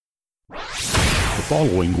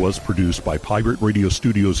following was produced by Pirate Radio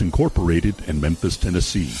Studios Incorporated in Memphis,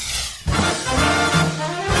 Tennessee.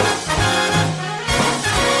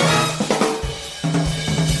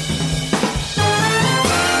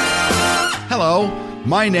 Hello,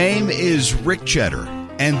 my name is Rick Cheddar,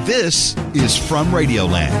 and this is From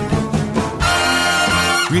Radioland.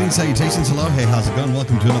 Greetings, salutations, hello, hey, how's it going?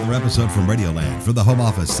 Welcome to another episode from Radioland for the home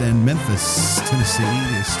office in Memphis, Tennessee,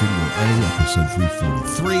 Studio A, episode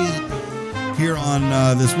 343. Here on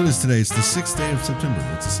this, what is today? It's the 6th day of September.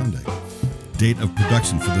 It's a Sunday. Date of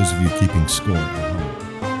production for those of you keeping score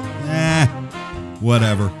at home.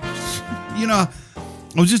 Whatever. You know,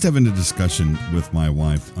 I was just having a discussion with my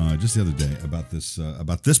wife just the other day about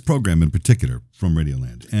this program in particular from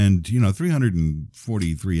Radioland. And,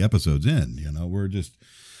 343 episodes in, we're just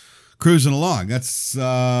cruising along. That's,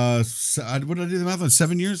 what did I do the math on?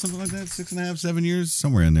 7 years, something like that? 6.5, 7 years,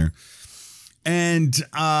 somewhere in there. And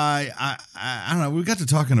I don't know, we got to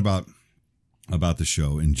talking about the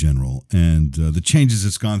show in general and the changes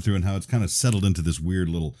it's gone through and how it's kind of settled into this weird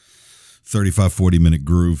little 35, 40-minute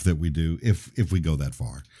groove that we do if we go that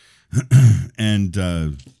far.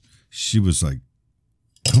 And she was like,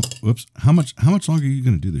 oh, whoops, how much longer are you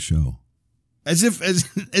going to do the show? As if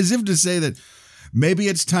to say that maybe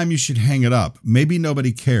it's time you should hang it up. Maybe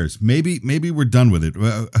nobody cares. Maybe we're done with it.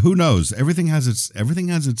 Who knows? Everything has its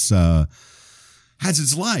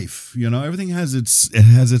life, everything has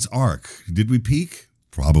its arc. Did we peak?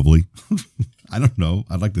 Probably. I don't know.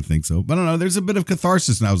 I'd like to think so. But I don't know. There's a bit of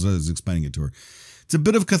catharsis now as I was explaining it to her. It's a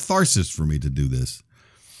bit of catharsis for me to do this.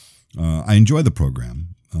 I enjoy the program.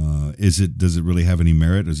 Does it really have any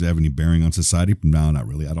merit? Does it have any bearing on society? No, not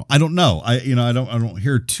really. I don't know. I don't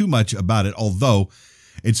hear too much about it, although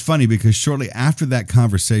it's funny because shortly after that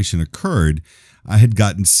conversation occurred, I had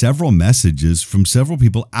gotten several messages from several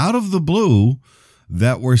people out of the blue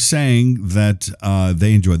that were saying that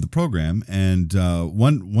they enjoyed the program. And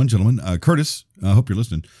one gentleman, Curtis, I hope you're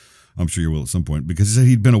listening. I'm sure you will at some point, because he said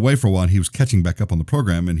he'd been away for a while and he was catching back up on the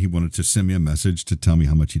program, and he wanted to send me a message to tell me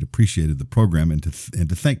how much he'd appreciated the program and to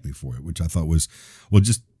thank me for it, which I thought was, well,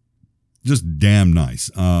 just damn nice.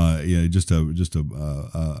 Just a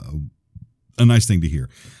nice thing to hear.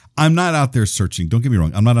 I'm not out there searching. Don't get me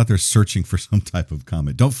wrong. I'm not out there searching for some type of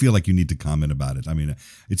comment. Don't feel like you need to comment about it. I mean,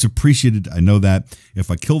 it's appreciated. I know that.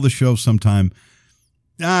 If I kill the show sometime,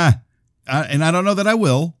 and I don't know that I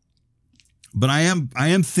will, but I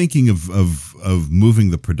am thinking of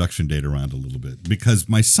moving the production date around a little bit, because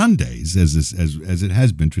my Sundays, as it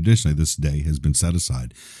has been traditionally, this day has been set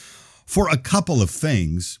aside for a couple of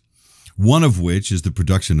things. One of which is the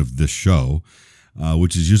production of this show,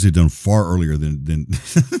 which is usually done far earlier than than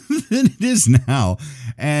it is now,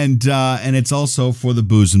 and it's also for the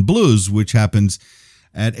Booze and Blues, which happens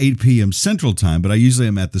at 8 p.m. Central Time. But I usually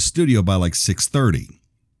am at the studio by like 6:30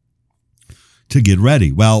 to get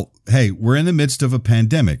ready. Well, hey, we're in the midst of a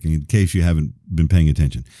pandemic, in case you haven't been paying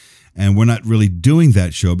attention, and we're not really doing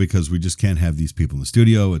that show because we just can't have these people in the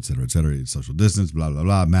studio, et cetera, et cetera. Social distance, blah blah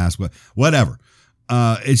blah, mask, whatever.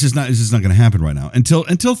 It's just not going to happen right now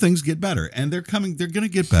until things get better, and they're coming. They're going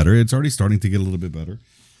to get better. It's already starting to get a little bit better,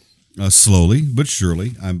 slowly but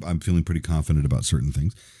surely. I'm feeling pretty confident about certain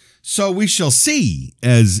things, so we shall see,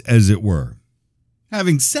 as it were.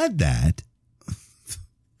 Having said that,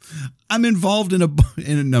 I'm involved in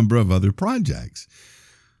a number of other projects,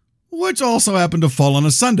 which also happen to fall on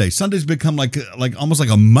a Sunday. Sunday's become like almost like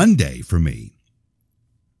a Monday for me,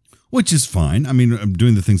 which is fine. I mean, I'm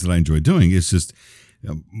doing the things that I enjoy doing. It's just,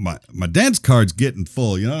 my dance card's getting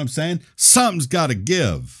full. You know what I'm saying? Something's got to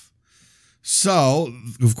give. So,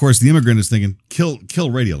 of course, the immigrant is thinking, kill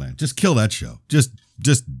Radioland. Just kill that show.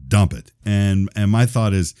 Just dump it. And my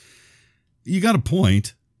thought is, you got a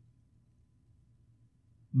point,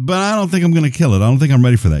 but I don't think I'm going to kill it. I don't think I'm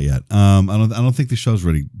ready for that yet. I don't think the show's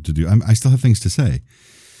ready to do. I still have things to say.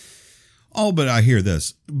 Oh, but I hear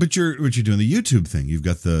this. But you're doing the YouTube thing. You've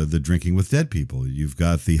got the Drinking with Dead People. You've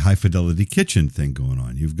got the High Fidelity Kitchen thing going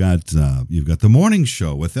on. You've got the morning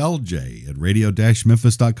show with LJ at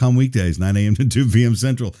radio-memphis.com weekdays, 9 a.m. to 2 p.m.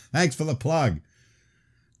 Central. Thanks for the plug.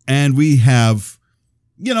 And we have,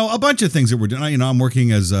 a bunch of things that we're doing. I'm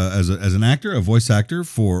working as an actor, a voice actor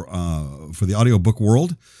for the audiobook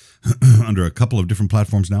world under a couple of different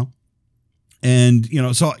platforms now. And,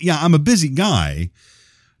 so yeah, I'm a busy guy.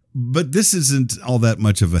 But this isn't all that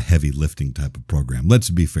much of a heavy lifting type of program. Let's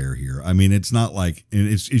be fair here. I mean, it's not like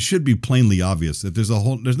it should be plainly obvious that there's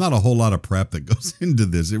not a whole lot of prep that goes into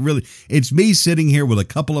this. It's me sitting here with a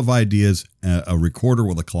couple of ideas, a recorder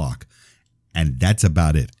with a clock, and that's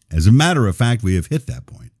about it. As a matter of fact, we have hit that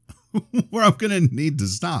point where I'm going to need to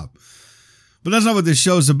stop. But that's not what this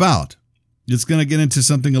show's about. It's going to get into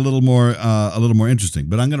something a little more interesting,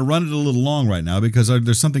 but I'm going to run it a little long right now because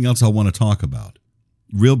there's something else I want to talk about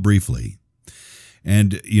real briefly.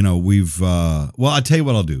 And we've well, I'll tell you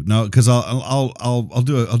what I'll do now, because I'll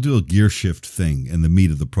do a gear shift thing in the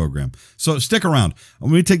meat of the program. So stick around.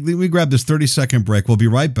 Let me grab this 30-second break. We'll be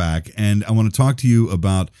right back, and I want to talk to you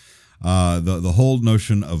about the whole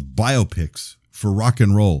notion of biopics for rock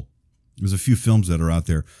and roll. There's a few films that are out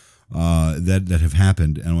there that have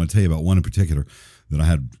happened, and I want to tell you about one in particular that I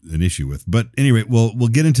had an issue with. But anyway, we'll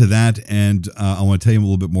get into that, and I want to tell you a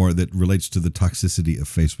little bit more that relates to the toxicity of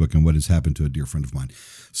Facebook and what has happened to a dear friend of mine.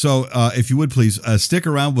 So if you would please stick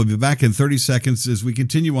around. We'll be back in 30 seconds as we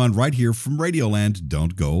continue on right here from Radioland.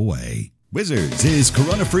 Don't go away. Wizards is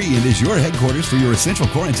corona-free and is your headquarters for your essential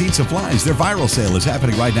quarantine supplies. Their viral sale is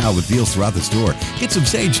happening right now with deals throughout the store. Get some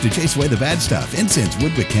sage to chase away the bad stuff, incense,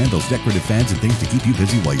 woodwick candles, decorative fans, and things to keep you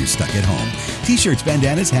busy while you're stuck at home. T-shirts,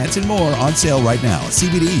 bandanas, hats, and more on sale right now.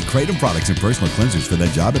 CBD, Kratom products, and personal cleansers for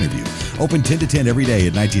that job interview. Open 10 to 10 every day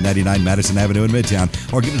at 1999 Madison Avenue in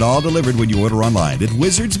Midtown, or get it all delivered when you order online at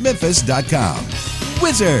wizardsmemphis.com.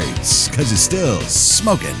 Wizards, because it's still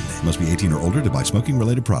smoking. Must be 18 or older to buy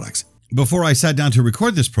smoking-related products. Before I sat down to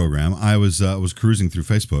record this program, I was cruising through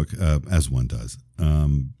Facebook, as one does.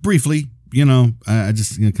 Briefly, I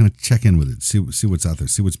just kind of check in with it, see what's out there,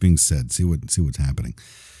 see what's being said, see what's happening.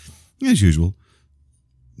 As usual,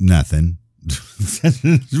 nothing.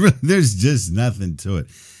 There's just nothing to it.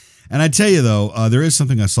 And I tell you though, there is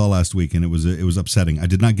something I saw last week, and it was upsetting. I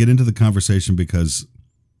did not get into the conversation because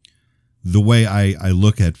the way I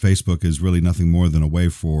look at Facebook is really nothing more than a way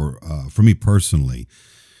for me personally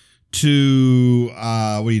to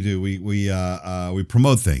what do? We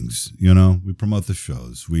promote things, we promote the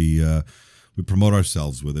shows, we promote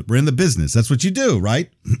ourselves with it. We're in the business. That's what you do, right?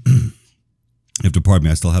 You have to pardon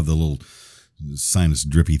me. I still have the little sinus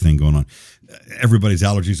drippy thing going on. Everybody's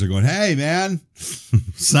allergies are going, hey man,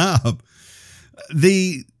 stop.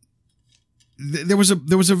 There was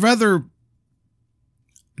a rather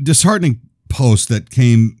disheartening post that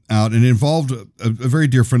came out, and it involved a very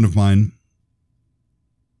dear friend of mine.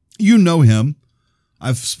 You know him.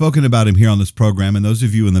 I've spoken about him here on this program, and those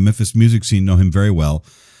of you in the Memphis music scene know him very well.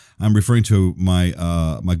 I'm referring to my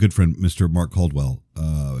good friend, Mr. Mark Caldwell.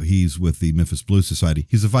 He's with the Memphis Blues Society.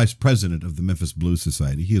 He's the vice president of the Memphis Blues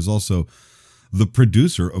Society. He is also the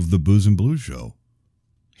producer of the Booze and Blues Show.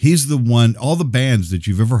 He's the one, all the bands that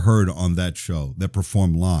you've ever heard on that show that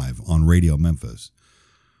perform live on Radio Memphis,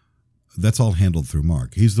 that's all handled through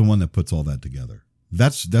Mark. He's the one that puts all that together.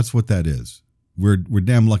 That's what that is. We're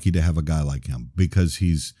damn lucky to have a guy like him, because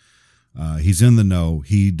he's in the know.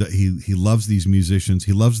 He loves these musicians.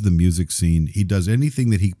 He loves the music scene. He does anything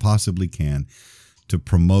that he possibly can to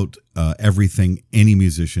promote everything any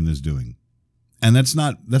musician is doing. And that's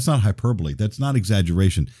not hyperbole. That's not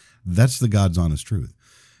exaggeration. That's the God's honest truth.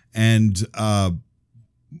 And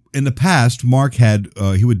in the past, Mark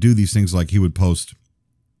he would do these things, like he would post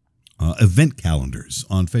event calendars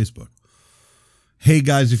on Facebook. Hey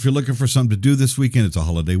guys, if you're looking for something to do this weekend, it's a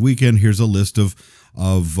holiday weekend. Here's a list of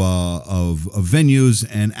venues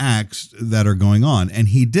and acts that are going on. And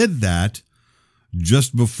he did that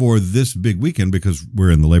just before this big weekend, because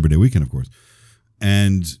we're in the Labor Day weekend, of course.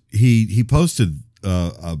 And he posted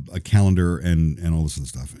a calendar and all this other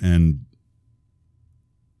stuff. And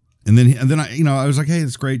then I was like, hey,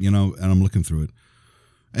 that's great, and I'm looking through it,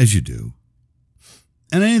 as you do.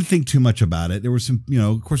 And I didn't think too much about it. There were some,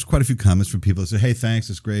 of course, quite a few comments from people that said, hey, thanks,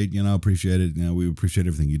 it's great, appreciate it. We appreciate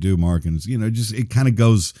everything you do, Mark. And it's, it kind of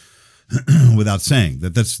goes without saying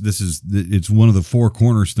that it's one of the four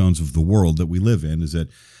cornerstones of the world that we live in, is that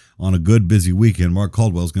on a good, busy weekend, Mark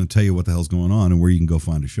Caldwell is going to tell you what the hell's going on and where you can go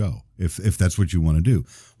find a show, if that's what you want to do.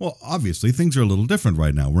 Well, obviously, things are a little different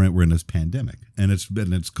right now. We're in this pandemic, and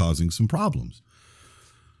it's causing some problems.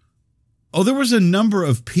 Oh, there was a number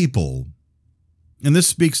of people, and this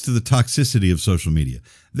speaks to the toxicity of social media.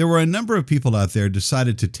 There were a number of people out there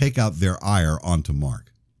decided to take out their ire onto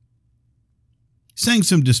Mark, saying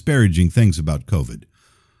some disparaging things about COVID,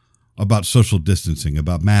 about social distancing,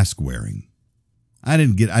 about mask wearing. I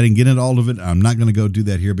didn't get into all of it. I'm not going to go do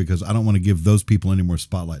that here, because I don't want to give those people any more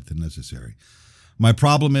spotlight than necessary. My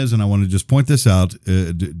problem is, and I want to just point this out,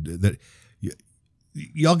 that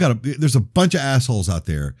y'all there's a bunch of assholes out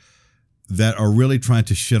there that are really trying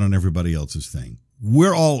to shit on everybody else's thing.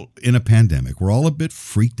 We're all in a pandemic. We're all a bit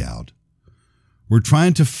freaked out. We're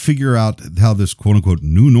trying to figure out how this quote unquote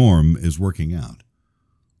new norm is working out.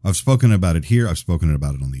 I've spoken about it here. I've spoken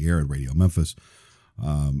about it on the air at Radio Memphis.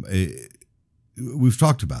 We've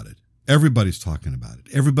talked about it. Everybody's talking about it.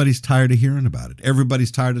 Everybody's tired of hearing about it.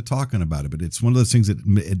 Everybody's tired of talking about it. But it's one of those things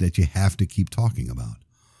that you have to keep talking about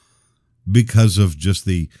because of just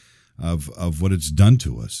of what it's done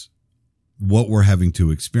to us, what we're having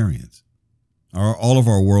to experience. All of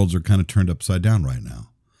our worlds are kind of turned upside down right now.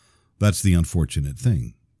 That's the unfortunate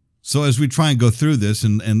thing. So as we try and go through this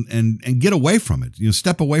and get away from it,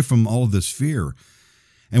 step away from all of this fear,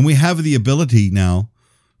 and we have the ability now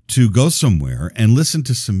to go somewhere and listen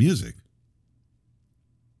to some music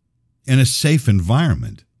in a safe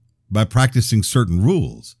environment by practicing certain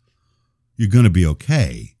rules, you're going to be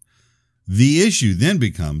okay. The issue then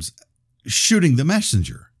becomes shooting the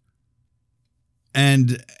messenger.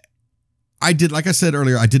 And like I said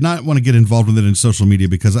earlier, I did not want to get involved with it in social media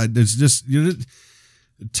because there's just,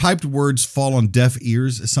 typed words fall on deaf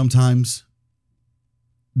ears sometimes.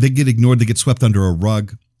 They get ignored, they get swept under a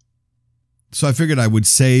rug. So I figured I would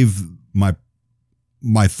save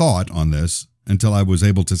my thought on this until I was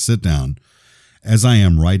able to sit down, as I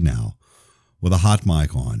am right now, with a hot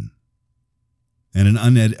mic on and an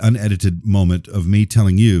unedited moment of me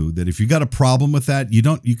telling you that if you got a problem with that, you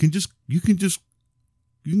can just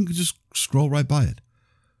scroll right by it.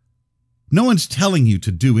 No one's telling you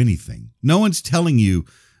to do anything. No one's telling you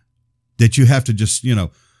that you have to just,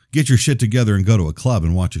 get your shit together and go to a club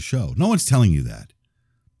and watch a show. No one's telling you that.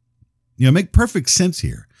 Make perfect sense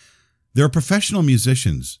here. There are professional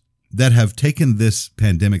musicians that have taken this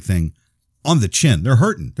pandemic thing on the chin. They're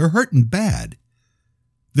hurting. They're hurting bad.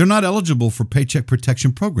 They're not eligible for Paycheck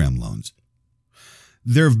Protection Program loans.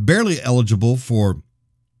 They're barely eligible for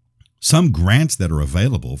some grants that are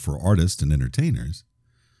available for artists and entertainers.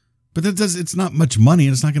 But it's not much money,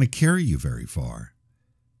 and it's not going to carry you very far.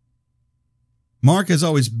 Mark has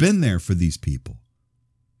always been there for these people.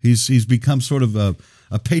 He's become sort of a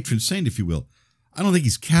patron saint, if you will. I don't think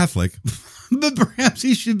he's Catholic, but perhaps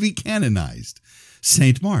he should be canonized.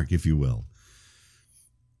 Saint Mark, if you will.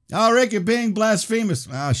 Oh, Rick, you're being blasphemous.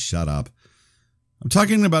 Shut up. I'm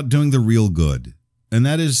talking about doing the real good. And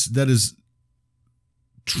that is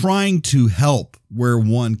trying to help where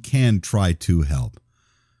one can try to help.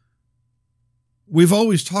 We've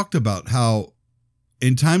always talked about how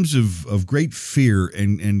in times of great fear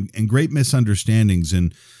and great misunderstandings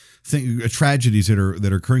and tragedies that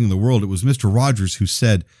are occurring in the world, it was Mr. Rogers who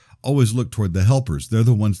said, always look toward the helpers. They're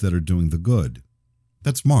the ones that are doing the good.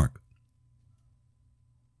 That's Mark.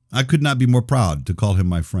 I could not be more proud to call him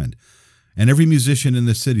my friend. And every musician in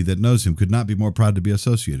this city that knows him could not be more proud to be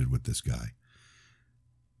associated with this guy.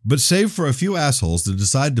 But save for a few assholes that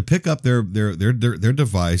decide to pick up their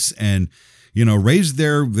device and raise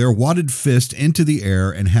their wadded fist into the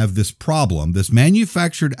air and have this problem, this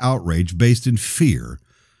manufactured outrage based in fear,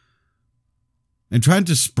 and trying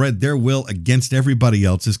to spread their will against everybody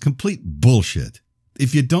else is complete bullshit.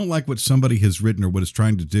 If you don't like what somebody has written or what it's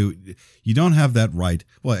trying to do, you don't have that right.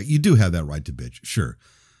 Well, you do have that right to bitch, sure.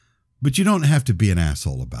 But you don't have to be an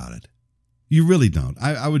asshole about it. You really don't.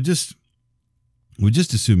 I would just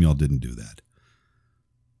assume y'all didn't do that.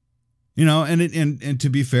 And to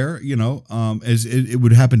be fair, as it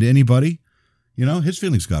would happen to anybody, his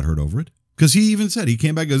feelings got hurt over it. Because he even said, he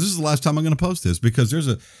came back and goes, this is the last time I'm going to post this because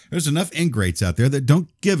there's enough ingrates out there that don't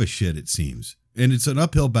give a shit, it seems. And it's an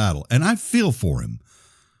uphill battle. And I feel for him.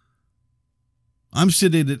 I'm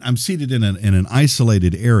seated in an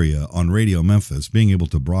isolated area on Radio Memphis, being able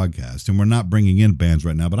to broadcast. And we're not bringing in bands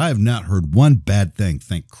right now, but I have not heard one bad thing,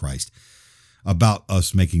 thank Christ, about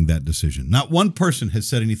us making that decision. Not one person has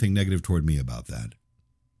said anything negative toward me about that.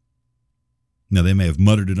 Now, they may have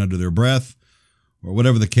muttered it under their breath or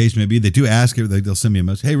whatever the case may be. They do ask it. They'll send me a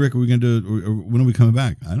message. Hey, Rick, are we going to do it? When are we coming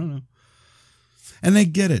back? I don't know. And they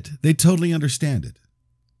get it. They totally understand it.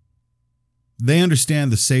 They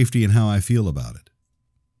understand the safety and how I feel about it.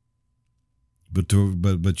 But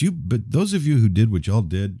those of you who did what y'all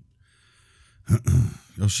did,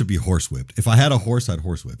 y'all should be horsewhipped. If I had a horse, I'd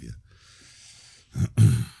horsewhip you.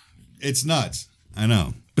 It's nuts. I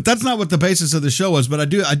know. But that's not what the basis of the show was. But I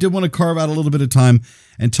did want to carve out a little bit of time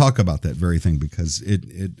and talk about that very thing because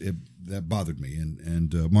that bothered me.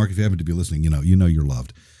 And Mark, if you happen to be listening, you know you're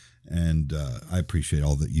loved. And I appreciate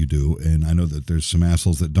all that you do. And I know that there's some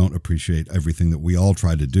assholes that don't appreciate everything that we all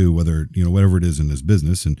try to do, whatever it is in this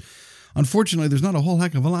business. And unfortunately, there's not a whole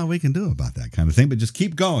heck of a lot we can do about that kind of thing. But just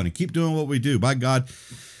keep going and keep doing what we do. By God,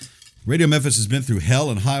 Radio Memphis has been through hell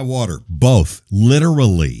and high water, both,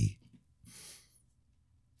 literally.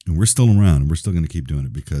 And we're still around, and we're still going to keep doing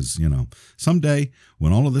it because, someday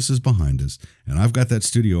when all of this is behind us and I've got that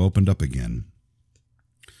studio opened up again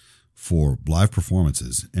for live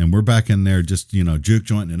performances and we're back in there just, juke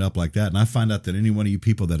jointing it up like that, and I find out that any one of you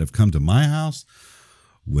people that have come to my house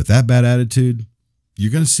with that bad attitude,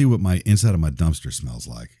 you're going to see what my inside of my dumpster smells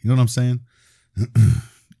like. You know what I'm saying?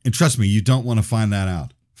 And trust me, you don't want to find that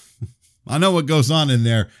out. I know what goes on in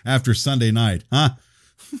there after Sunday night, huh?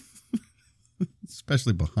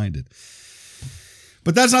 Especially behind it.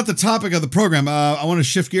 But that's not the topic of the program. I want to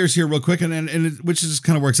shift gears here real quick, which just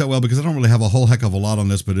kind of works out well because I don't really have a whole heck of a lot on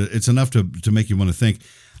this, but it's enough to make you want to think.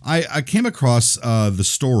 I came across the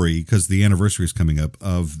story, because the anniversary is coming up,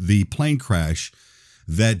 of the plane crash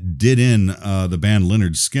that did in the band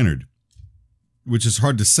Lynyrd Skynyrd, which is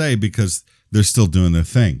hard to say because they're still doing their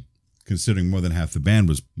thing, considering more than half the band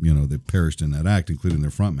was, they perished in that act, including their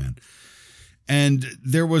frontman. And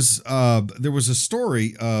there was a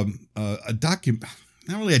story, not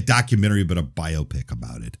really a documentary, but a biopic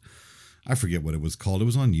about it. I forget what it was called. It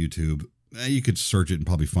was on YouTube. You could search it and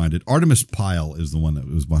probably find it. Artemis Pyle is the one that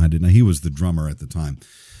was behind it. Now, he was the drummer at the time.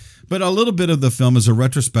 But a little bit of the film is a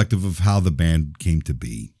retrospective of how the band came to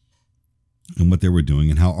be and what they were doing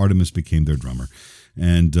and how Artemis became their drummer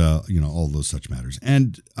and, all those such matters.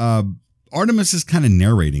 And Artemis is kind of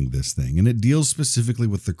narrating this thing, and it deals specifically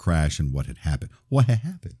with the crash and what had happened. What had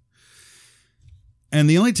happened? And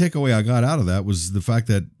the only takeaway I got out of that was the fact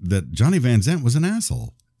that Johnny Van Zant was an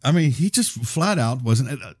asshole. I mean, he just flat out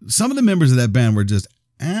wasn't. Some of the members of that band were just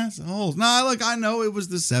assholes. Nah, look, I know it was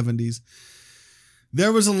the 70s.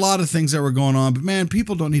 There was a lot of things that were going on, but man,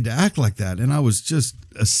 people don't need to act like that. And I was just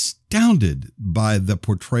astounded by the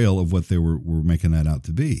portrayal of what they were making that out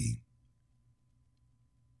to be.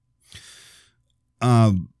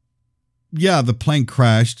 Yeah, the plane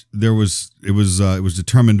crashed. It was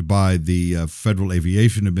determined by the Federal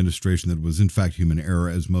Aviation Administration that it was in fact human error,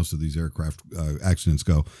 as most of these aircraft accidents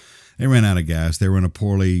go. They ran out of gas. They were in a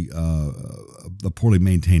poorly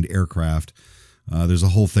maintained aircraft. There's a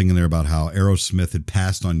whole thing in there about how Aerosmith had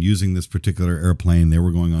passed on using this particular airplane. They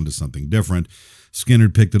were going on to something different.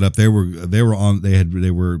 Skynyrd picked it up. They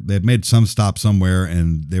had made some stop somewhere,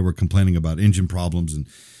 and they were complaining about engine problems,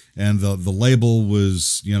 and the label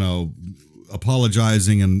was,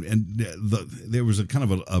 apologizing, and there was a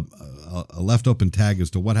kind of a left open tag as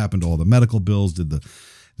to what happened to all the medical bills. Did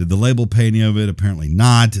the label pay any of it? Apparently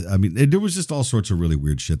not. I mean, there was just all sorts of really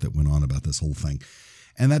weird shit that went on about this whole thing.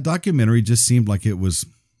 And that documentary just seemed like it was,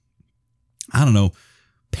 I don't know,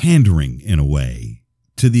 pandering in a way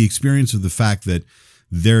to the experience of the fact that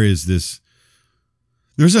there's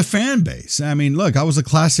a fan base. I mean, look, I was a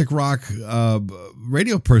classic rock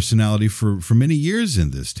radio personality for many years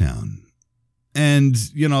in this town. And,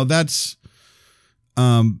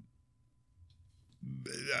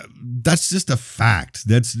 that's just a fact.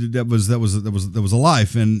 That was a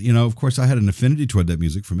life. And, of course I had an affinity toward that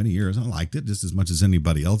music for many years. I liked it just as much as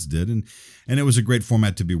anybody else did. And it was a great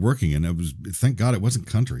format to be working in. Thank God it wasn't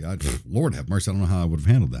country. Lord have mercy. I don't know how I would have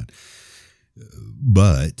handled that.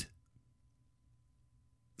 But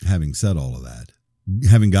having said all of that,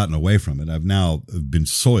 having gotten away from it, I've now been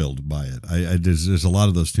soiled by it. There's a lot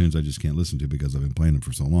of those tunes I just can't listen to because I've been playing them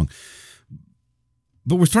for so long.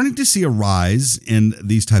 But we're starting to see a rise in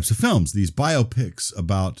these types of films, these biopics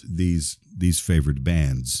about these favorite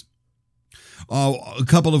bands. A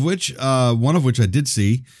couple of which, one of which I did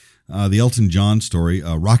see, the Elton John story,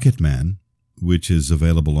 Rocket Man, which is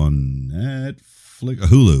available on Netflix,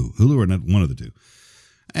 Hulu, or not, one of the two.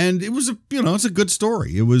 And it was it's a good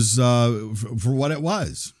story. It was for what it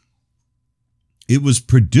was. It was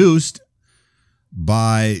produced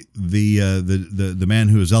by the man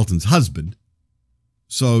who is Elton's husband.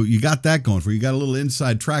 So you got that going for you. You got a little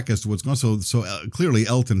inside track as to what's going on. So clearly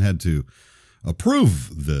Elton had to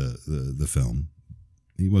approve the film.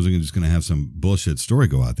 He wasn't just going to have some bullshit story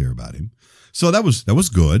go out there about him. So that was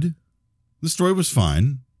good. The story was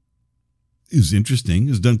fine. It was interesting. It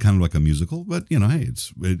was done kind of like a musical, but hey,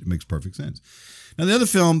 it makes perfect sense. Now the other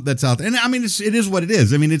film that's out there, and I mean it is what it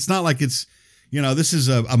is. I mean it's not like it's this is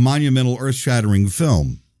a monumental, earth-shattering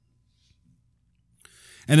film.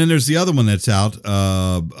 And then there's the other one that's out,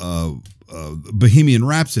 Bohemian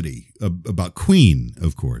Rhapsody, about Queen,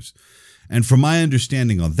 of course. And from my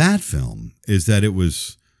understanding on that film is that it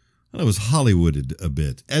was Hollywooded a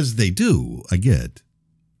bit, as they do, I get.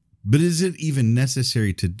 But is it even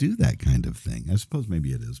necessary to do that kind of thing? I suppose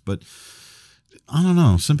maybe it is, but I don't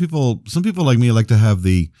know. Some people like me like to have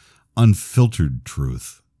the unfiltered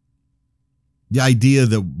truth. The idea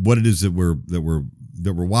that what it is that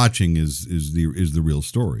we're watching is the real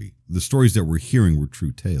story. The stories that we're hearing were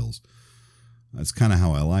true tales. That's kind of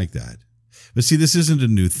how I like that. But see, this isn't a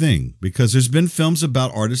new thing because there's been films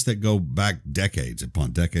about artists that go back decades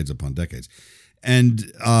upon decades upon decades.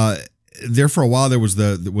 And there for a while there was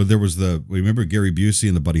remember Gary Busey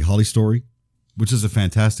and the Buddy Holly story, which is a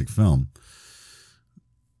fantastic film.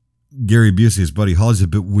 Gary Busey as Buddy Holly's a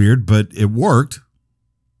bit weird, but it worked.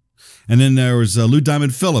 And then there was Lou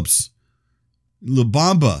Diamond Phillips, La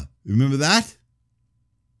Bamba. Remember that?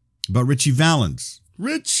 About Richie Valens.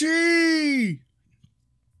 Richie!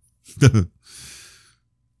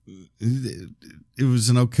 It was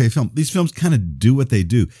an okay film. These films kind of do what they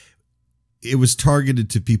do. It was targeted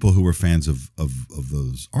to people who were fans of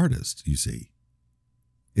those artists, you see.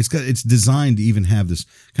 It's designed to even have this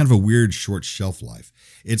kind of a weird short shelf life.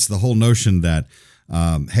 It's the whole notion that,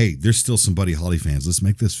 hey, there's still some Buddy Holly fans. Let's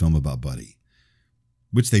make this film about Buddy.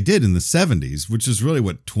 Which they did in the 70s, which is really,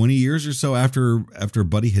 20 years or so after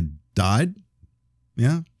Buddy had died?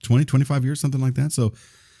 Yeah, 20, 25 years, something like that. So,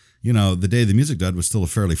 the day the music died was still a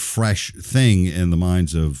fairly fresh thing in the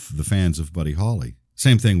minds of the fans of Buddy Holly.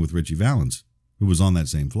 Same thing with Richie Valens, who was on that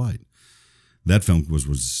same flight. That film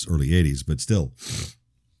was early 80s, but still.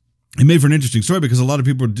 It made for an interesting story because a lot of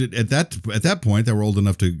people did at that point that were old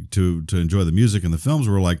enough to enjoy the music and the films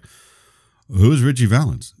were like, who is Richie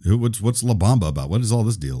Valens? What's La Bamba about? What is all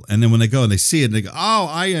this deal? And then when they go and they see it, and they go, oh,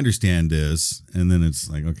 I understand this. And then it's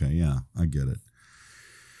like, okay, yeah, I get it.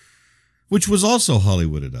 Which was also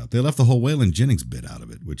Hollywooded up. They left the whole Waylon Jennings bit out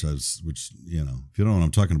of it, which if you don't know what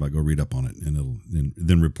I'm talking about, go read up on it and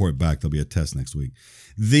then report back. There'll be a test next week.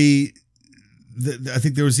 I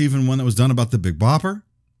think there was even one that was done about the Big Bopper,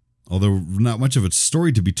 although not much of a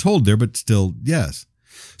story to be told there, but still, yes.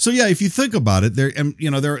 So yeah, if you think about it, there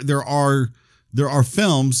are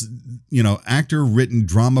films, actor written,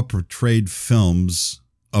 drama portrayed films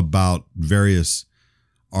about various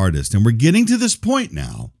artists, and we're getting to this point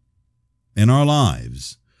now in our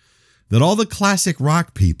lives that all the classic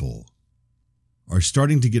rock people are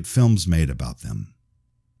starting to get films made about them.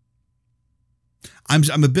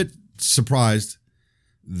 I'm a bit surprised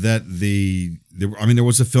that there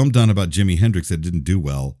was a film done about Jimi Hendrix that didn't do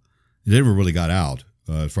well. It never really got out,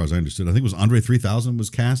 as far as I understood. I think it was Andre 3000 was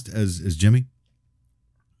cast as Jimmy,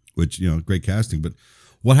 which, great casting. But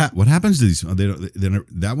what happens to these?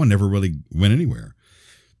 That one never really went anywhere.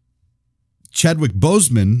 Chadwick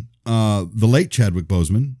Boseman, the late Chadwick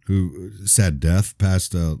Boseman, who sad death,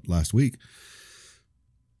 passed last week.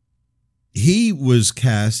 He was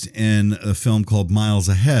cast in a film called Miles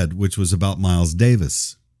Ahead, which was about Miles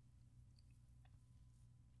Davis.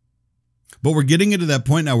 But we're getting into that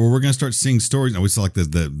point now where we're going to start seeing stories. Now we saw like the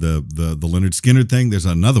Lynyrd Skynyrd thing. There's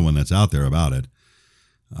another one that's out there about it.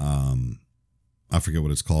 I forget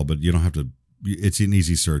what it's called, but you don't have to. It's an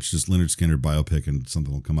easy search. Just Lynyrd Skynyrd biopic, and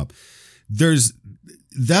something will come up. There's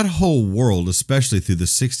that whole world, especially through the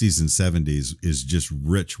 60s and 70s, is just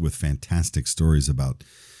rich with fantastic stories about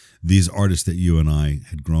these artists that you and I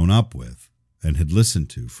had grown up with and had listened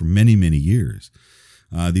to for many, many years.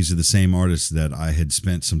 These are the same artists that I had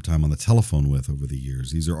spent some time on the telephone with over the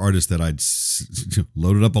years. These are artists that I'd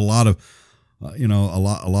loaded up a lot of, a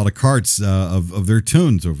lot of carts of their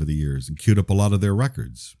tunes over the years and queued up a lot of their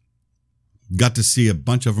records. Got to see a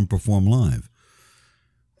bunch of them perform live.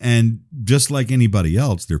 And just like anybody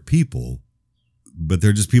else, they're people, but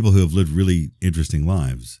they're just people who have lived really interesting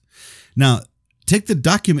lives. Now, take the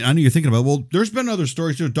document. I know you're thinking about, well, there's been other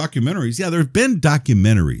stories, there's documentaries. Yeah, there have been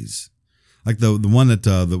documentaries. Like the one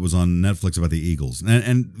that was on Netflix about the Eagles.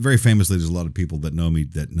 And very famously, there's a lot of people that know me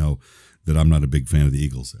that know that I'm not a big fan of the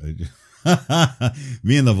Eagles.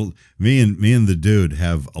 me and the dude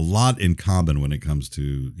have a lot in common when it comes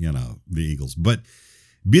to, the Eagles. But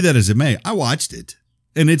be that as it may, I watched it.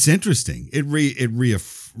 And it's interesting. It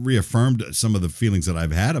reaffirmed some of the feelings that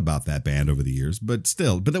I've had about that band over the years, but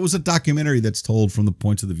that was a documentary that's told from the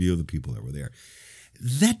points of the view of the people that were there.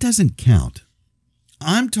 That doesn't count.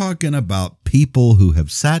 I'm talking about people who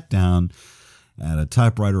have sat down at a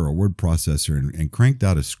typewriter or word processor and cranked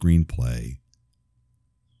out a screenplay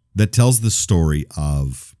that tells the story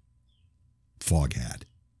of Foghat.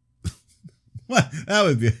 What? That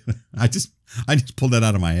would be. I just pulled that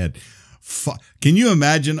out of my head. Can you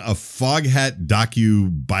imagine a Foghat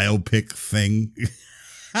docu-biopic thing?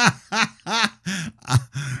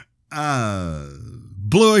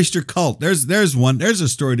 Blue Oyster Cult. There's one. There's a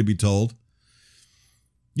story to be told.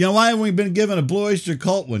 Why haven't we been given a Blue Oyster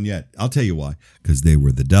Cult one yet? I'll tell you why. Because they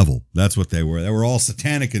were the devil. That's what they were. They were all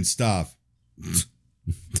satanic and stuff.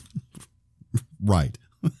 Right.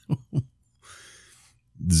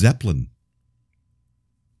 Zeppelin.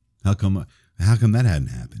 How come that hadn't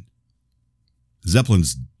happened?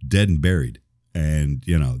 Zeppelin's dead and buried, and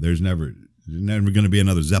there's never going to be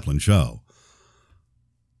another Zeppelin show.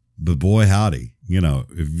 But boy, howdy,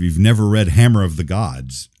 if you've never read Hammer of the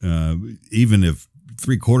Gods, even if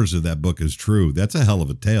 3/4 of that book is true, that's a hell of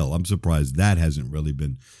a tale. I'm surprised that hasn't really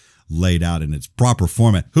been laid out in its proper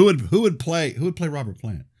format. Who would play Robert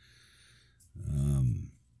Plant?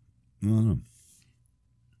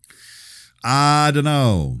 I don't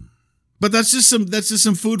know. But that's just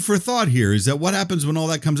some food for thought here, is that what happens when all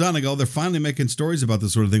that comes out and I go, they're finally making stories about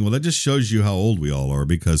this sort of thing. Well, that just shows you how old we all are,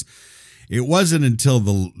 because it wasn't until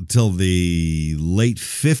the late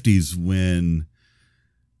 50s when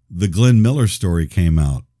the Glenn Miller story came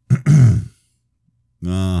out.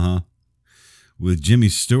 With Jimmy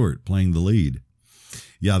Stewart playing the lead.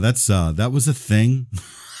 Yeah, that was a thing.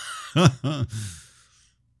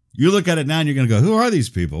 You look at it now and you're going to go, who are these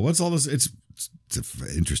people? What's all this? It's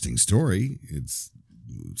an interesting story. It's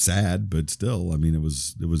sad, but still, I mean,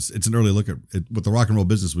 it's an early look at what the rock and roll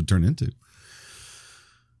business would turn into.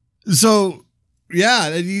 So, yeah,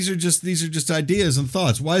 these are just ideas and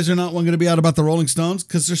thoughts. Why is there not one going to be out about the Rolling Stones?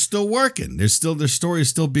 Because they're still working. Their story is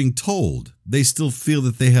still being told. They still feel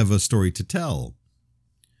that they have a story to tell.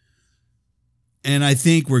 And I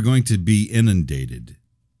think we're going to be inundated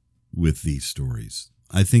with these stories.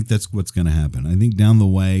 I think that's what's going to happen. I think down the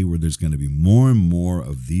way where there's going to be more and more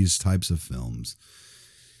of these types of films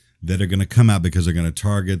that are going to come out because they're going to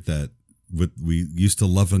target that what we used to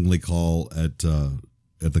lovingly call at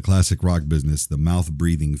the classic rock business, the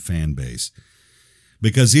mouth-breathing fan base.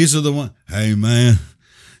 Because these are the ones, hey man,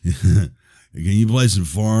 can you play some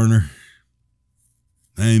Foreigner?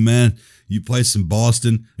 Hey man, you play some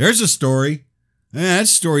Boston? There's a story. That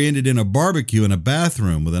story ended in a barbecue in a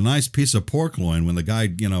bathroom with a nice piece of pork loin when the guy,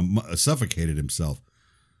 suffocated himself.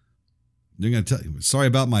 They're going to tell you, sorry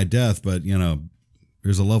about my death, but,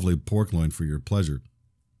 here's a lovely pork loin for your pleasure.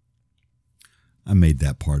 I made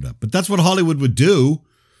that part up. But that's what Hollywood would do.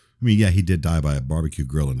 I mean, yeah, he did die by a barbecue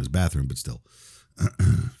grill in his bathroom, but still.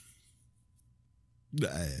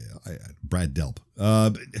 Brad Delp.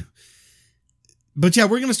 But yeah,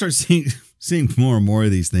 we're going to start seeing more and more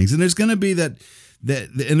of these things. And there's going to be that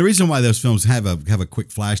and the reason why those films have a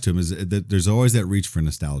quick flash to them is that there's always that reach for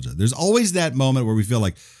nostalgia. There's always that moment where we feel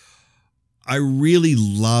like, I really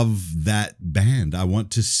love that band. I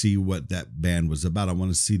want to see what that band was about. I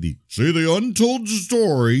want to see the untold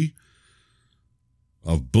story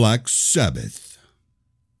of Black Sabbath.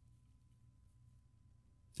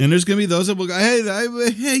 And there's going to be those that will go,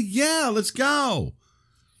 hey, yeah, let's go.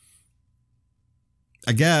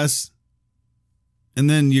 I guess. And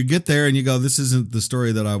then you get there and you go, this isn't the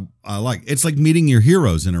story that I like. It's like meeting your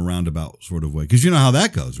heroes in a roundabout sort of way. Because you know how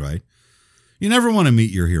that goes, right? You never want to meet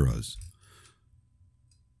your heroes.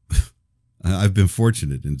 I've been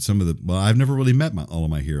fortunate in I've never really met all of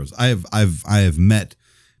my heroes. I have met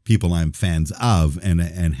people I'm fans of and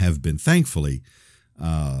have been thankfully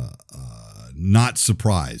not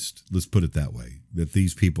surprised. Let's put it that way. That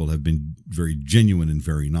these people have been very genuine and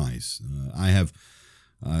very nice. I have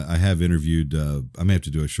interviewed. I may have to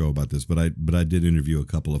do a show about this, but I did interview a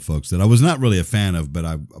couple of folks that I was not really a fan of, but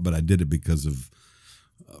I did it because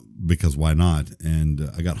why not? And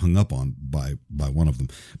I got hung up on by one of them.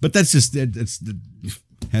 But that's the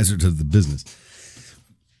hazard of the business.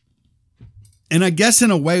 And I guess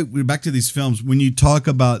in a way, we're back to these films. When you talk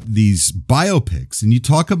about these biopics and you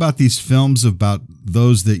talk about these films about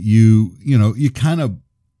those that you kind of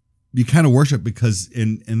worship, because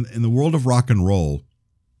in the world of rock and roll,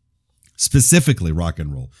 specifically rock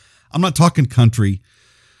and roll, I'm not talking country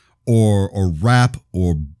or rap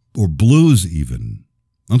or blues even.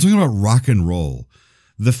 I'm talking about rock and roll.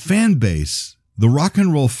 The fan base, the rock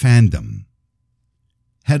and roll fandom,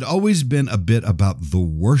 had always been a bit about the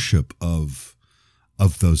worship of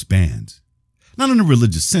those bands. Not in a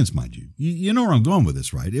religious sense, mind you. You know where I'm going with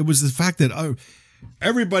this, right? It was the fact that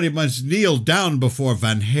everybody must kneel down before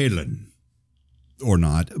Van Halen. Or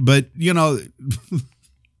not, but,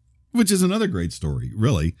 which is another great story,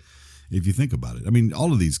 really, if you think about it. I mean,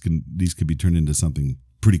 all of these could be turned into something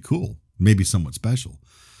pretty cool, maybe somewhat special.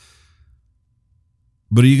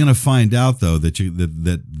 But are you going to find out, though,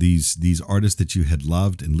 that these artists that you had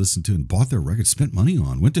loved and listened to and bought their records, spent money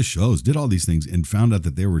on, went to shows, did all these things, and found out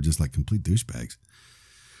that they were just like complete douchebags?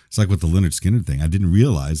 It's like with the Lynyrd Skynyrd thing. I didn't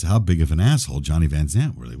realize how big of an asshole Johnny Van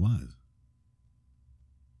Zant really was.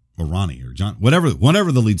 Or Ronnie or John, whatever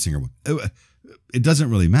the lead singer was. It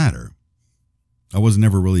doesn't really matter. I was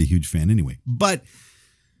never really a huge fan anyway. But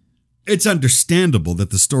it's understandable that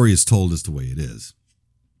the story is told as the way it is.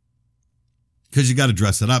 Because you got to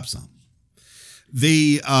dress it up some.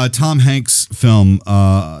 The Tom Hanks film,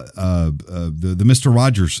 the Mr.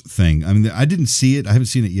 Rogers thing. I mean, I didn't see it. I haven't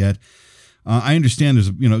seen it yet. I understand there's,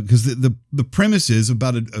 because the premise is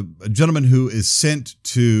about a gentleman who is sent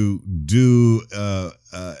to do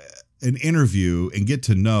an interview and get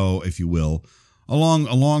to know, if you will, a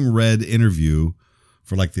long read interview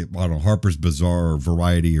for like Harper's Bazaar or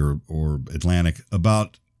Variety or Atlantic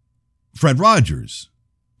about Fred Rogers,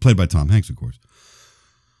 played by Tom Hanks, of course.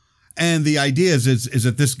 And the idea is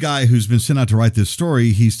that this guy who's been sent out to write this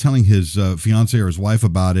story, he's telling his fiance or his wife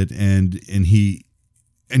about it, and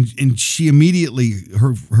she immediately,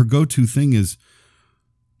 her go-to thing is,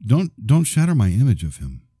 don't shatter my image of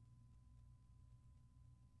him.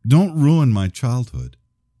 Don't ruin my childhood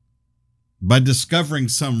by discovering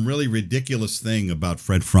some really ridiculous thing about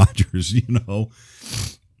Fred Rogers.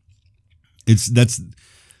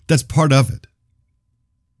 That's part of it,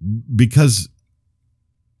 because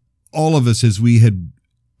all of us, as we had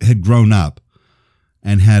grown up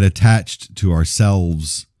and had attached to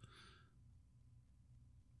ourselves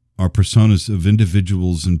our personas of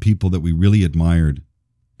individuals and people that we really admired,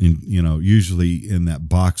 usually in that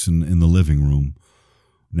box in the living room.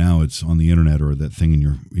 Now it's on the internet or that thing in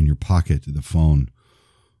your pocket, the phone,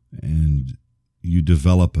 and you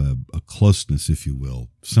develop a closeness, if you will,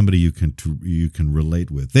 somebody you can relate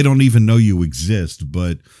with. They don't even know you exist,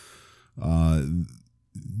 but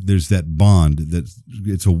there's that bond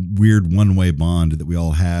it's a weird one-way bond that we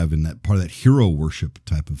all have, and that part of that hero worship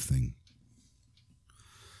type of thing.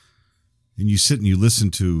 And you sit and you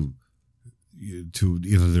listen to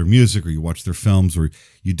either their music, or you watch their films, or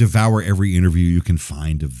you devour every interview you can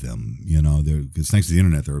find of them. Because thanks to the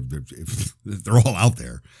internet, they're all out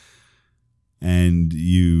there. And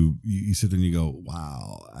you sit there and you go,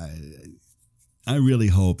 wow, I really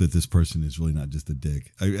hope that this person is really not just a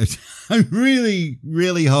dick. I really,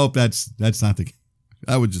 really hope that's not the case.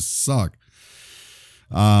 That would just suck.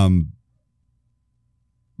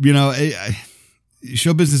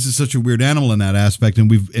 Show business is such a weird animal in that aspect,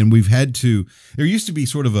 and we've had to. There used to be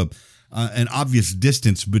sort of an obvious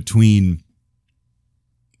distance between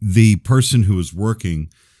the person who is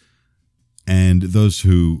working and those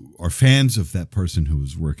who are fans of that person who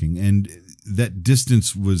is working, and that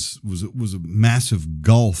distance was a massive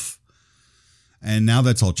gulf. And now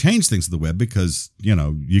that's all changed thanks to the web, because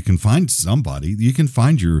you can find somebody, you can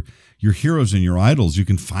find your heroes and your idols, you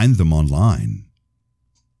can find them online.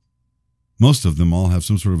 Most of them all have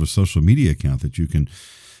some sort of a social media account that you can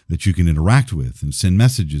interact with and send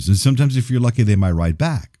messages. And sometimes, if you're lucky, they might write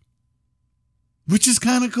back, which is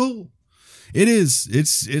kind of cool. It is.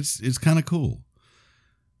 It's kind of cool.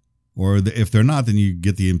 Or if they're not, then you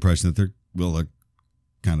get the impression that they're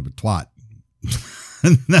kind of a twat.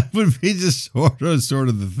 And that would be just sort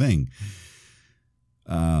of the thing.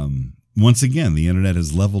 Once again, the internet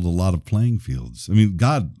has leveled a lot of playing fields. I mean,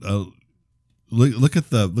 God. Look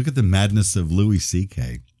at the madness of Louis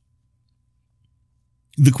C.K.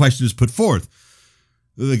 The question is put forth.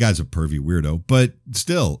 The guy's a pervy weirdo, but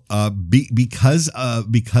still, because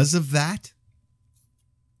of that,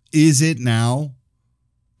 is it now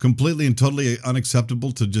completely and totally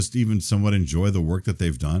unacceptable to just even somewhat enjoy the work that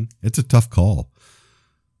they've done? It's a tough call.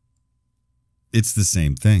 It's the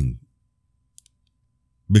same thing.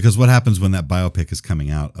 Because what happens when that biopic is coming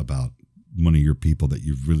out about one of your people that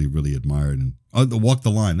you've really, really admired? And the Walk the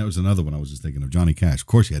Line, that was another one I was just thinking of. Johnny Cash. Of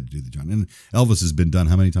course you had to do the Johnny. And Elvis has been done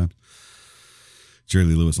how many times? Jerry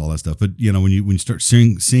Lee Lewis, all that stuff. But when you start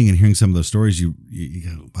seeing and hearing some of those stories, you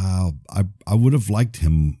go, wow, I would have liked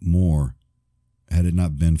him more had it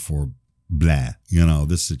not been for blah,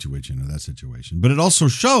 this situation or that situation. But it also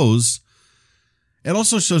shows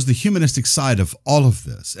the humanistic side of all of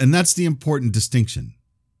this. And that's the important distinction,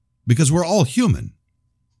 because we're all human.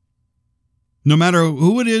 No matter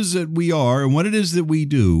who it is that we are and what it is that we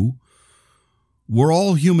do, we're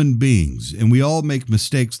all human beings, and we all make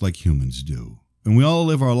mistakes like humans do. And we all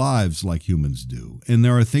live our lives like humans do. And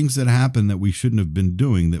there are things that happen that we shouldn't have been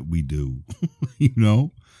doing that we do,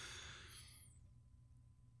 And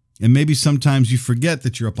maybe sometimes you forget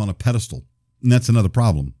that you're up on a pedestal, and that's another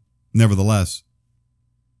problem. Nevertheless,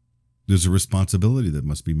 there's a responsibility that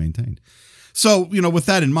must be maintained. So, with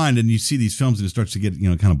that in mind, and you see these films and it starts to get,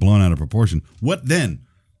 kind of blown out of proportion. What then?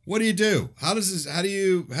 What do you do? How do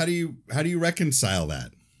you reconcile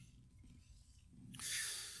that?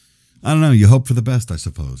 I don't know. You hope for the best, I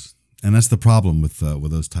suppose. And that's the problem with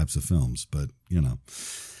those types of films. But,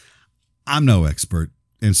 I'm no expert,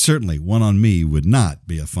 and certainly One on Me would not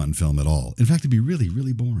be a fun film at all. In fact, it'd be really,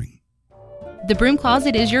 really boring. The Broom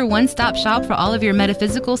Closet is your one-stop shop for all of your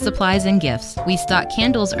metaphysical supplies and gifts. We stock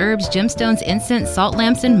candles, herbs, gemstones, incense, salt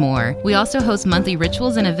lamps, and more. We also host monthly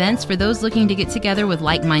rituals and events for those looking to get together with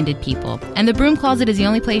like-minded people. And the Broom Closet is the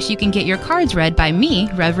only place you can get your cards read by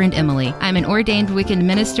me, Reverend Emily. I'm an ordained Wiccan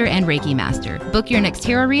minister and Reiki master. Book your next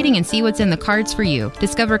tarot reading and see what's in the cards for you.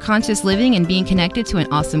 Discover conscious living and being connected to an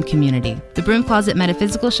awesome community. The Broom Closet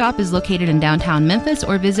Metaphysical Shop is located in downtown Memphis,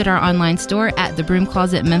 or visit our online store at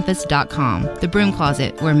thebroomclosetmemphis.com. The Broom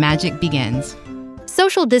Closet, where magic begins.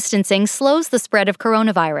 Social distancing slows the spread of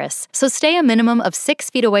coronavirus, so stay a minimum of 6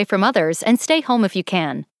 feet away from others and stay home if you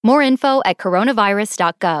can. More info at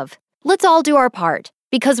coronavirus.gov. Let's all do our part,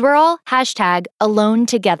 because we're all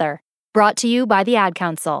 #AloneTogether. Brought to you by the Ad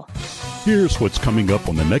Council. Here's what's coming up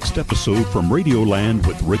on the next episode from Radioland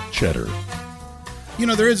with Rick Cheddar. You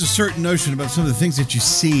know, there is a certain notion about some of the things that you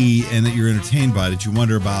see and that you're entertained by that you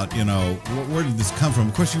wonder about, where did this come from?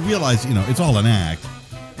 Of course, you realize, it's all an act.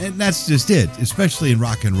 And that's just it. Especially in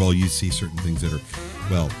rock and roll, you see certain things that are,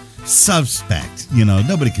 suspect.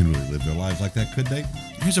 Nobody can really live their lives like that, could they?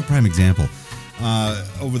 Here's a prime example.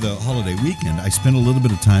 Over the holiday weekend, I spent a little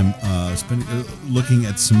bit of time looking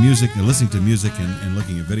at some music, listening to music, and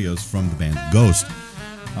looking at videos from the band Ghost.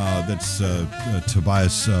 That's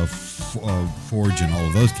Tobias Forge and all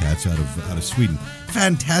of those cats out of Sweden.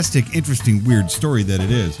 Fantastic, interesting, weird story that it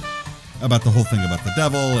is about the whole thing about the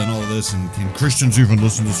devil and all of this, and can Christians even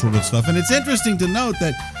listen to this sort of stuff? And it's interesting to note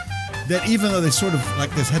that even though they sort of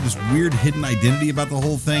like this had this weird hidden identity about the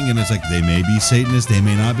whole thing, and it's like they may be Satanists, they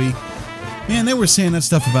may not be. Man, they were saying that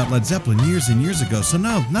stuff about Led Zeppelin years and years ago, so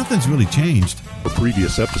no, nothing's really changed. For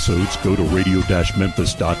previous episodes, go to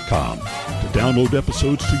radio-memphis.com. To download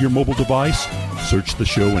episodes to your mobile device, search the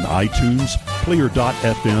show in iTunes,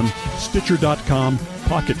 Player.fm, Stitcher.com,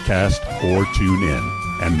 Pocket Cast, or TuneIn.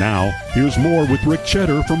 And now, here's more with Rick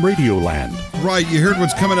Cheddar from Radioland. Right, you heard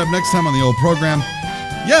what's coming up next time on the old program.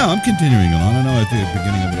 Yeah, I'm continuing on. I know at the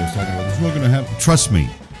beginning of it I was talking about this. We're going to have, trust me,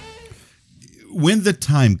 when the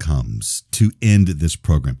time comes to end this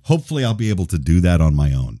program, hopefully I'll be able to do that on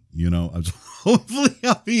my own. Hopefully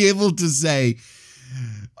I'll be able to say,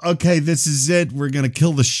 okay, this is it. We're going to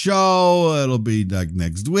kill the show. It'll be like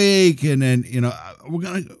next week. And then, we're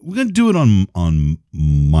going to do it on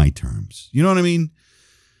my terms. You know what I mean?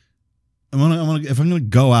 If I'm going to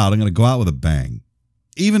go out, I'm going to go out with a bang.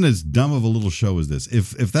 Even as dumb of a little show as this,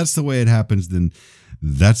 if that's the way it happens, then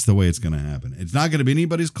that's the way it's going to happen. It's not going to be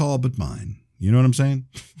anybody's call but mine. You know what I'm saying?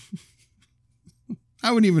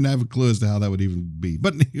 I wouldn't even have a clue as to how that would even be.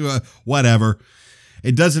 But whatever.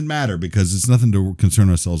 It doesn't matter because it's nothing to concern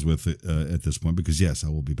ourselves with at this point. Because, yes, I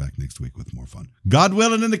will be back next week with more fun. God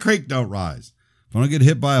willing, and the creek don't rise. If I don't get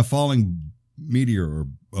hit by a falling meteor or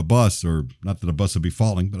a bus, or not that a bus would be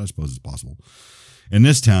falling, but I suppose it's possible. In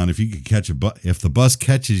this town, if you could catch if the bus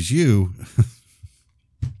catches you,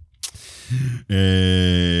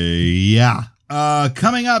 yeah.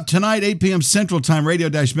 Coming up tonight, 8 p.m. Central Time,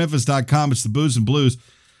 radio-memphis.com. It's the Booze and Blues.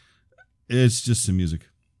 It's just some music.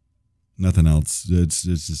 Nothing else. It's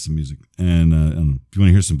just some music. And if you want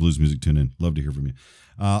to hear some blues music, tune in. Love to hear from you.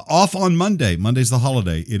 Off on Monday. Monday's the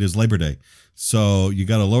holiday. It is Labor Day. So you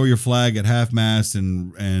got to lower your flag at half-mast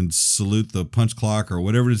and salute the punch clock or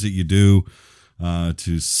whatever it is that you do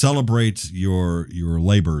to celebrate your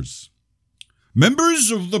labors. Members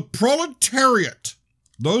of the proletariat.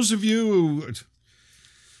 Those of you who...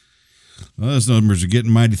 those numbers are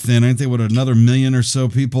getting mighty thin, aren't they? What, another million or so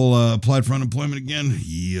people applied for unemployment again?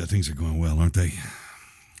 Yeah, things are going well, aren't they?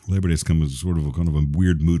 Labor Day's come as sort of a kind of a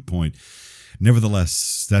weird moot point.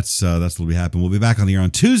 Nevertheless, that's what will be happening. We'll be back on the air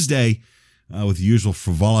on Tuesday with the usual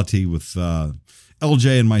frivolity with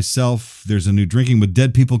LJ and myself. There's a new Drinking with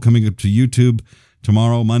Dead People coming up to YouTube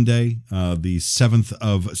tomorrow, Monday, the 7th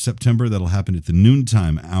of September. That'll happen at the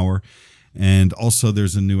noontime hour. And also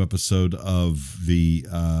there's a new episode of the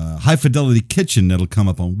High Fidelity Kitchen that'll come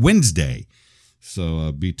up on Wednesday.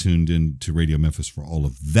 So be tuned in to Radio Memphis for all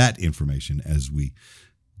of that information as we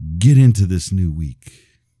get into this new week.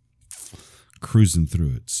 Cruising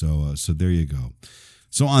through it. So there you go.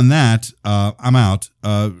 So on that, I'm out.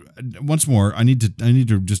 Once more, I need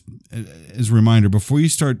to just, as a reminder, before you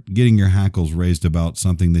start getting your hackles raised about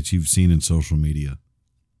something that you've seen in social media,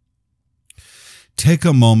 take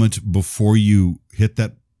a moment before you hit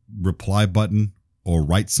that reply button or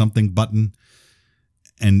write something button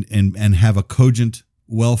and have a cogent,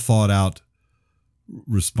 well thought out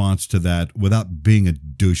response to that without being a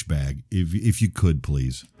douchebag. If you could,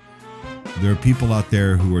 please. There are people out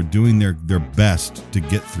there who are doing their best to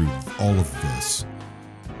get through all of this.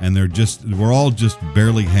 And we're all just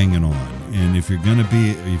barely hanging on. And if you're gonna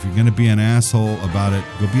be an asshole about it,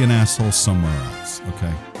 go be an asshole somewhere else,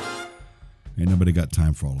 okay? Ain't nobody got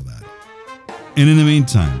time for all of that. And in the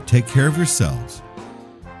meantime, take care of yourselves.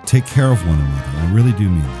 Take care of one another. I really do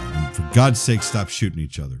mean that. And for God's sake, stop shooting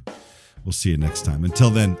each other. We'll see you next time.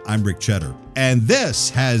 Until then, I'm Rick Cheddar. And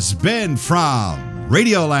this has been from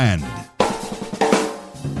Radioland.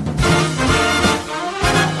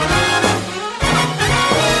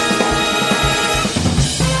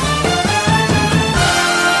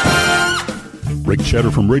 Rick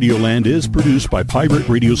Cheddar from Radioland is produced by Pirate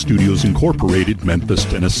Radio Studios Incorporated, Memphis,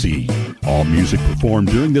 Tennessee. All music performed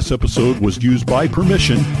during this episode was used by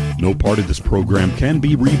permission. No part of this program can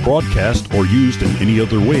be rebroadcast or used in any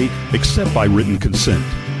other way except by written consent.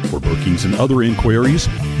 For bookings and other inquiries,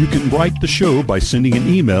 you can write the show by sending an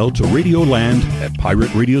email to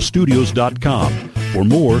radioland@pirateradiostudios.com. For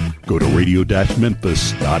more, go to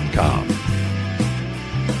radio-memphis.com.